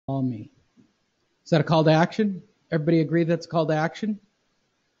me. Is that a call to action? Everybody agree that's a call to action?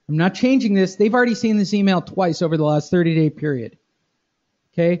 I'm not changing this. They've already seen this email twice over the last 30-day period.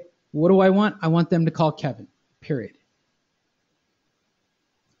 Okay? What do I want? I want them to call Kevin, period.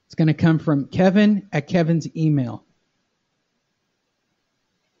 It's going to come from Kevin at Kevin's email.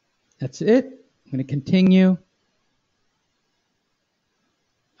 That's it. I'm going to continue.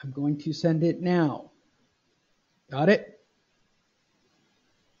 I'm going to send it now. Got it?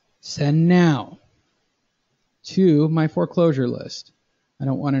 Send now to my foreclosure list. I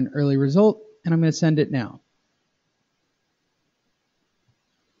don't want an early result, and I'm going to send it now.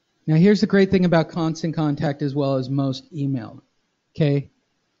 Now, here's the great thing about Constant Contact as well as most email. Okay?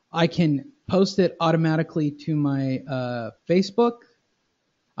 I can post it automatically to my Facebook.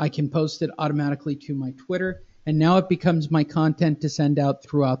 I can post it automatically to my Twitter. And now it becomes my content to send out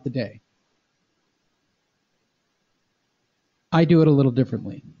throughout the day. I do it a little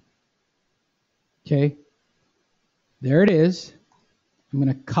differently. Okay? There it is. I'm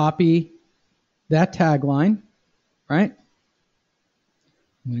going to copy that tagline, right?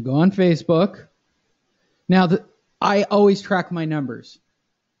 I'm going to go on Facebook. Now, I always track my numbers.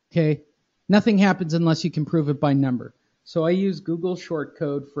 Okay? Nothing happens unless you can prove it by number. So I use Google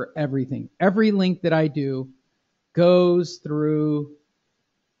shortcode for everything. Every link that I do goes through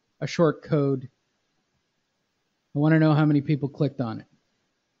a shortcode. I want to know how many people clicked on it.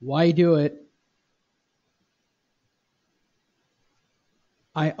 Why do it?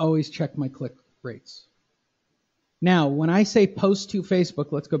 I always check my click rates. Now, when I say post to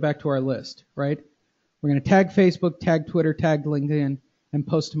Facebook, let's go back to our list, right? We're going to tag Facebook, tag Twitter, tag LinkedIn, and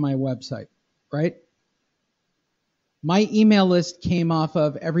post to my website, right? My email list came off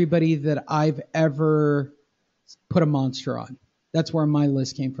of everybody that I've ever put a monster on. That's where my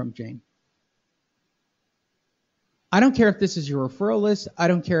list came from, Jane. I don't care if this is your referral list. I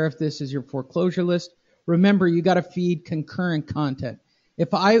don't care if this is your foreclosure list. Remember, you got to feed concurrent content.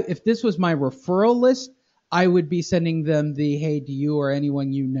 If this was my referral list, I would be sending them the, hey, do you or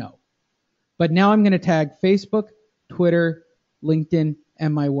anyone you know. But now I'm going to tag Facebook, Twitter, LinkedIn,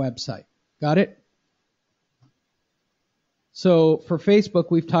 and my website. Got it? So for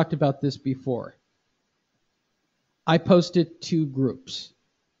Facebook, we've talked about this before. I post it to groups.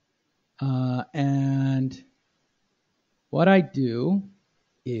 And what I do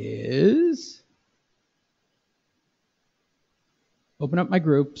is open up my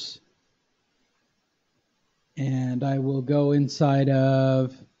groups, and I will go inside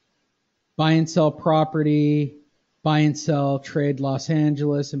of buy and sell property, buy and sell trade Los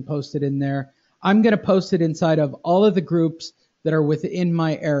Angeles, and post it in there. I'm going to post it inside of all of the groups that are within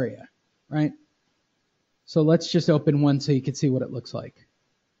my area, right? So let's just open one so you can see what it looks like.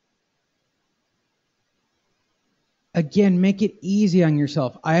 Again, make it easy on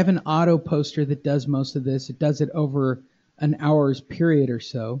yourself. I have an auto poster that does most of this. It does it over an hour's period or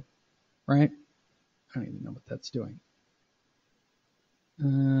so, right? I don't even know what that's doing.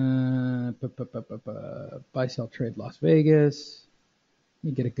 Buy, sell, trade Las Vegas. Let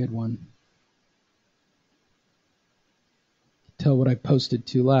me get a good one. Tell what I posted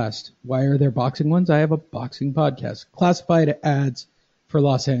to last. Why are there boxing ones? I have a boxing podcast. Classified ads for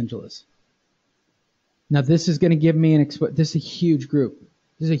Los Angeles. Now this is going to give me this is a huge group.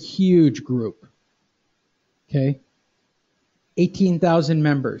 This is a huge group. Okay. 18,000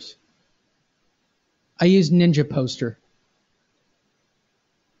 members. I use Ninja Poster.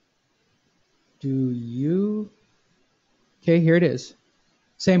 Do you? Okay, here it is.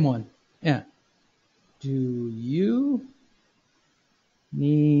 Same one. Yeah. Do you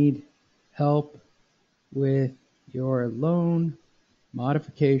need help with your loan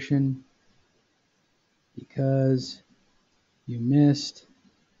modification because you missed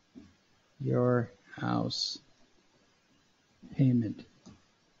your house payment?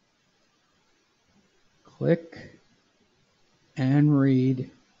 Click and read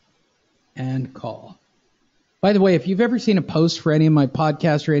and call. By the way, if you've ever seen a post for any of my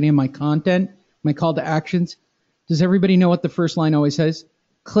podcasts or any of my content, my call to actions, does everybody know what the first line always says?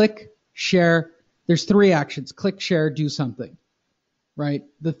 Click, share. There's 3 actions. Click, share, do something. Right?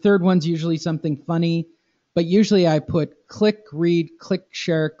 The third one's usually something funny, but usually I put click, read, click,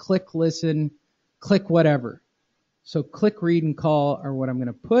 share, click, listen, click whatever. So click, read, and call are what I'm going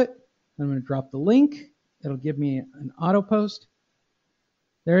to put. I'm going to drop the link. It'll give me an auto post.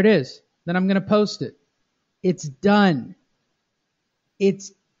 There it is. Then I'm going to post it. It's done.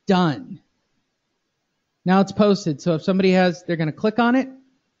 It's done. Now it's posted. So if somebody they're going to click on it.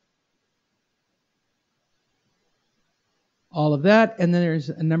 All of that. And then there's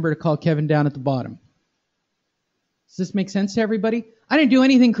a number to call Kevin down at the bottom. Does this make sense to everybody? I didn't do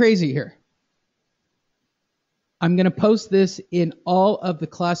anything crazy here. I'm going to post this in all of the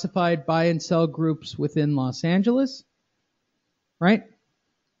classified buy and sell groups within Los Angeles, right?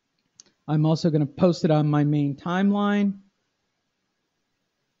 I'm also going to post it on my main timeline.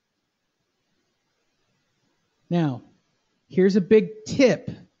 Now, here's a big tip.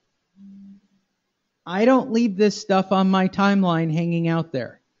 I don't leave this stuff on my timeline hanging out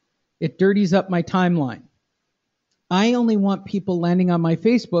there. It dirties up my timeline. I only want people landing on my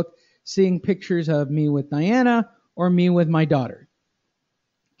Facebook seeing pictures of me with Diana or me with my daughter.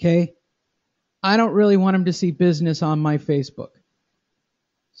 Okay? I don't really want them to see business on my Facebook.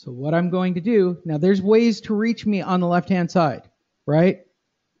 So what I'm going to do, now there's ways to reach me on the left-hand side, right?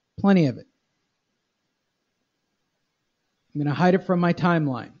 Plenty of it. I'm going to hide it from my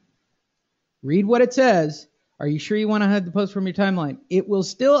timeline. Read what it says. Are you sure you want to hide the post from your timeline? It will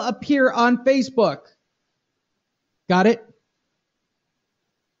still appear on Facebook. Got it?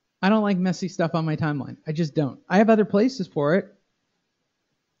 I don't like messy stuff on my timeline. I just don't. I have other places for it,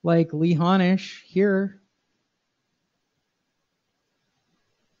 like lee-honish here.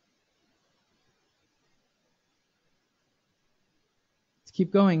 Let's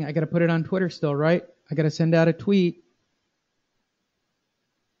keep going. I got to put it on Twitter still, right? I got to send out a tweet.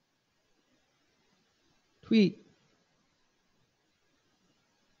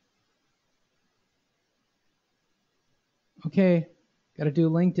 Okay, got to do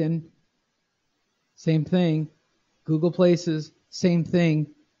LinkedIn. Same thing. Google Places, same thing.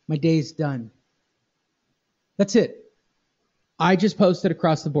 My day's done. That's it. I just posted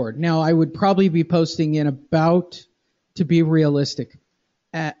across the board. Now, I would probably be posting in about, to be realistic,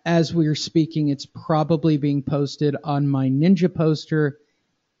 as we're speaking, it's probably being posted on my Ninja poster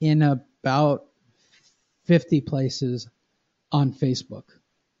in about 50 places on Facebook.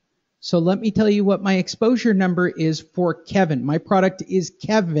 So let me tell you what my exposure number is for Kevin. My product is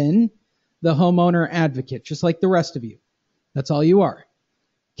Kevin, the homeowner advocate, just like the rest of you. That's all you are.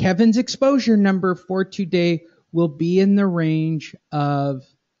 Kevin's exposure number for today will be in the range of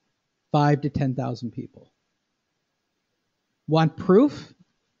 5 to 10,000 people. Want proof?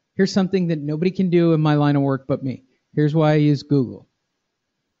 Here's something that nobody can do in my line of work but me. Here's why I use Google.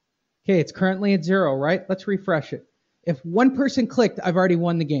 Okay, it's currently at 0, right? Let's refresh it. If one person clicked, I've already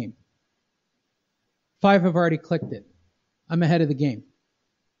won the game. 5 have already clicked it. I'm ahead of the game.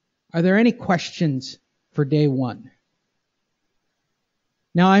 Are there any questions for day 1?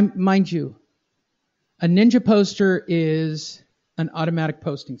 Now, mind you, a Ninja poster is an automatic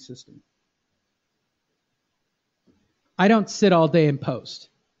posting system. I don't sit all day and post.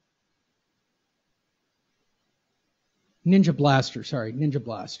 Ninja Blaster.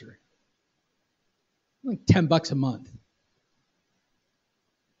 Like $10 a month.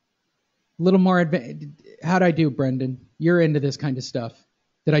 A little more advanced. How'd I do, Brendan? You're into this kind of stuff.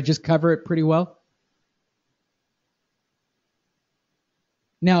 Did I just cover it pretty well?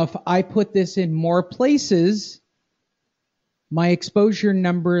 Now, if I put this in more places, my exposure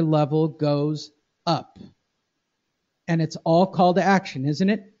number level goes up. And it's all call to action, isn't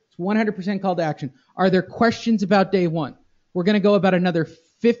it? It's 100% call to action. Are there questions about day 1? We're going to go about another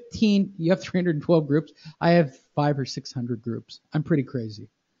 15. You have 312 groups. I have 500 or 600 groups. I'm pretty crazy.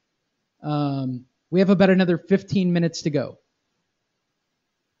 We have about another 15 minutes to go.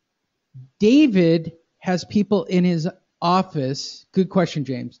 David has people in his office. Good question,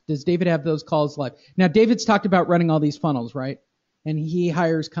 James. Does David have those calls live? Now, David's talked about running all these funnels, right? And he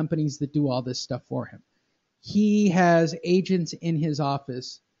hires companies that do all this stuff for him. He has agents in his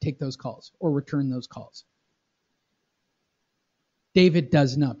office take those calls or return those calls. David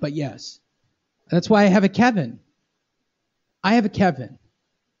does not, but yes. That's why I have a Kevin.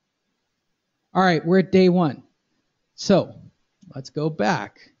 All right, we're at day 1. So let's go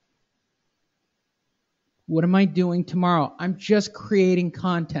back. What am I doing tomorrow? I'm just creating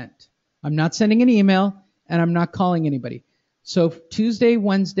content. I'm not sending an email, and I'm not calling anybody. So Tuesday,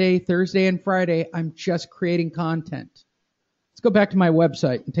 Wednesday, Thursday, and Friday, I'm just creating content. Let's go back to my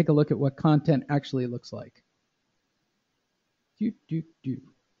website and take a look at what content actually looks like.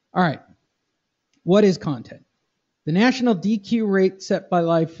 All right. What is content? The national DQ rate set by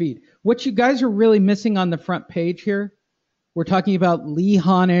live feed. What you guys are really missing on the front page here, we're talking about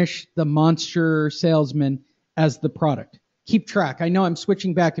lee-honish, the monster salesman, as the product. Keep track. I know I'm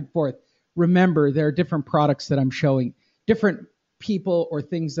switching back and forth. Remember, there are different products that I'm showing, different people or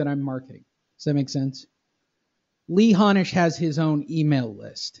things that I'm marketing. Does that make sense? Lee-honish has his own email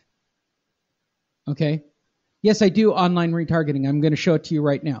list. Okay? Yes, I do online retargeting. I'm going to show it to you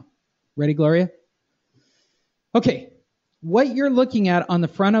right now. Ready, Gloria? Okay. What you're looking at on the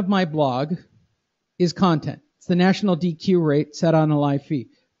front of my blog is content. It's the national DQ rate set on a live feed.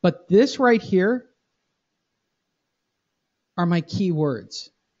 But this right here are my keywords.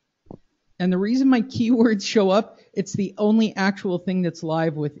 And the reason my keywords show up, it's the only actual thing that's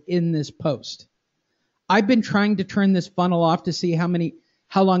live within this post. I've been trying to turn this funnel off to see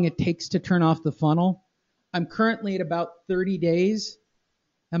how long it takes to turn off the funnel. I'm currently at about 30 days,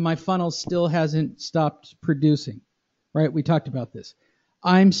 and my funnel still hasn't stopped producing. Right? We talked about this.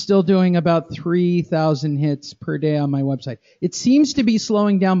 I'm still doing about 3,000 hits per day on my website. It seems to be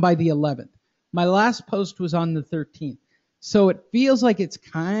slowing down by the 11th. My last post was on the 13th. So it feels like it's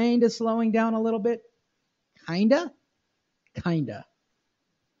kind of slowing down a little bit. Kinda.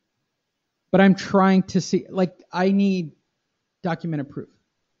 But I'm trying to see, I need documented proof.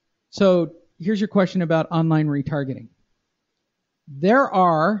 So here's your question about online retargeting. There's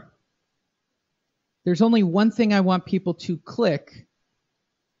only one thing I want people to click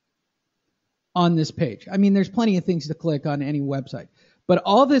on this page. I mean, there's plenty of things to click on any website, but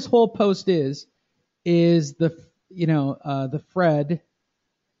all this whole post is the Fred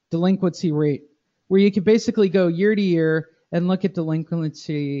delinquency rate, where you can basically go year to year and look at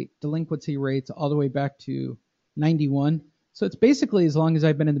delinquency rates all the way back to 91. So it's basically as long as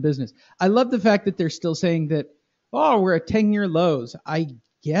I've been in the business. I love the fact that they're still saying that, we're at 10-year lows. I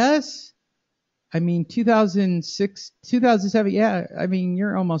guess. I mean, 2006, 2007, yeah, I mean,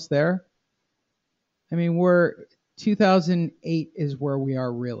 you're almost there. I mean, 2008 is where we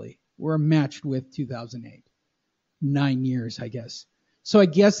are really. We're matched with 2008. 9 years, I guess. So I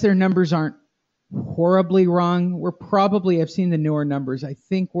guess their numbers aren't horribly wrong. I've seen the newer numbers. I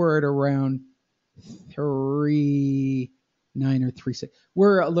think we're at around 3.9 or 3.6.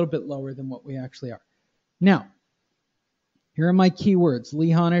 We're a little bit lower than what we actually are. Now, here are my keywords: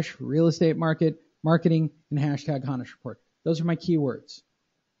 lee-honish, real estate market, marketing, and hashtag Honish report. Those are my keywords.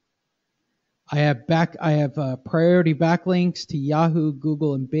 I have priority backlinks to Yahoo,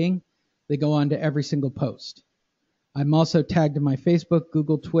 Google, and Bing. They go on to every single post. I'm also tagged in my Facebook,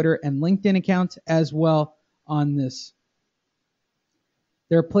 Google, Twitter, and LinkedIn accounts as well on this.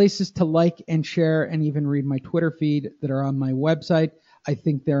 There are places to like and share and even read my Twitter feed that are on my website. I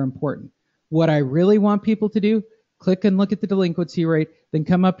think they're important. What I really want people to do, click and look at the delinquency rate, then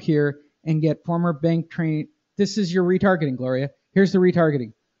come up here and get former bank trained. This is your retargeting, Gloria. Here's the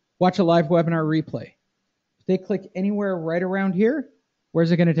retargeting. Watch a live webinar replay. If they click anywhere right around here,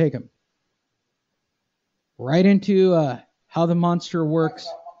 where's it going to take them? Right into How the Monster Works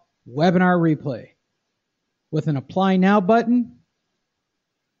webinar replay with an Apply Now button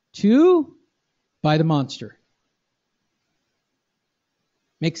to Buy the Monster.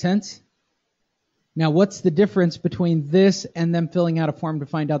 Make sense? Now, what's the difference between this and them filling out a form to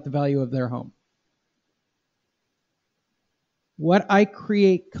find out the value of their home? What I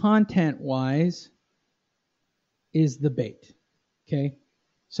create content-wise is the bait. Okay?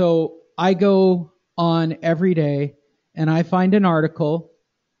 So I go on every day and I find an article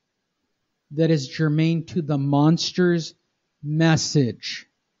that is germane to the monster's message.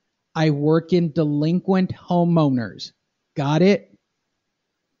 I work in delinquent homeowners. Got it?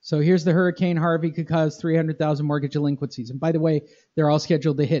 So here's the Hurricane Harvey could cause 300,000 mortgage delinquencies. And by the way, they're all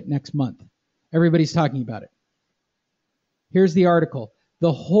scheduled to hit next month. Everybody's talking about it. Here's the article.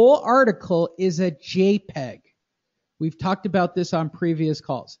 The whole article is a JPEG. We've talked about this on previous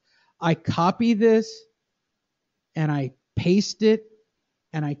calls. I copy this and I paste it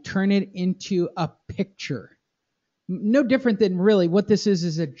and I turn it into a picture. No different than really what this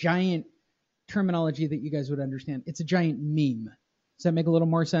is a giant terminology that you guys would understand. It's a giant meme. Does that make a little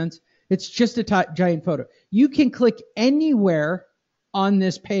more sense? It's just a giant photo. You can click anywhere on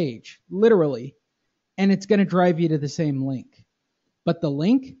this page, literally, and it's going to drive you to the same link. But the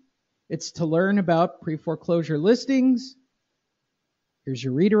link, it's to learn about pre-foreclosure listings. Here's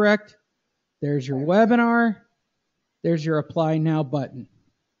your redirect. There's your webinar. There's your Apply Now button.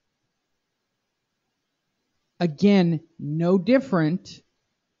 Again, no different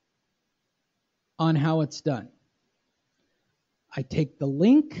on how it's done. I take the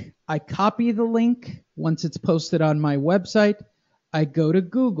link, I copy the link. Once it's posted on my website, I go to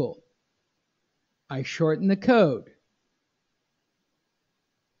Google. I shorten the code.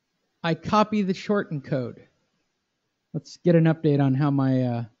 I copy the shortened code. Let's get an update on how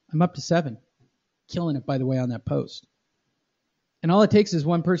I'm up to 7. Killing it, by the way, on that post. And all it takes is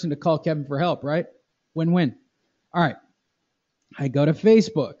one person to call Kevin for help, right? Win-win. All right. I go to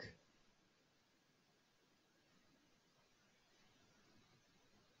Facebook.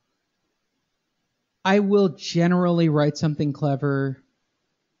 I will generally write something clever,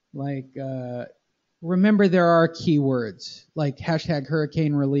 like, remember there are keywords, like hashtag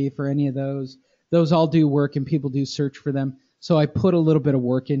hurricane relief or any of those. Those all do work and people do search for them. So I put a little bit of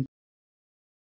work in.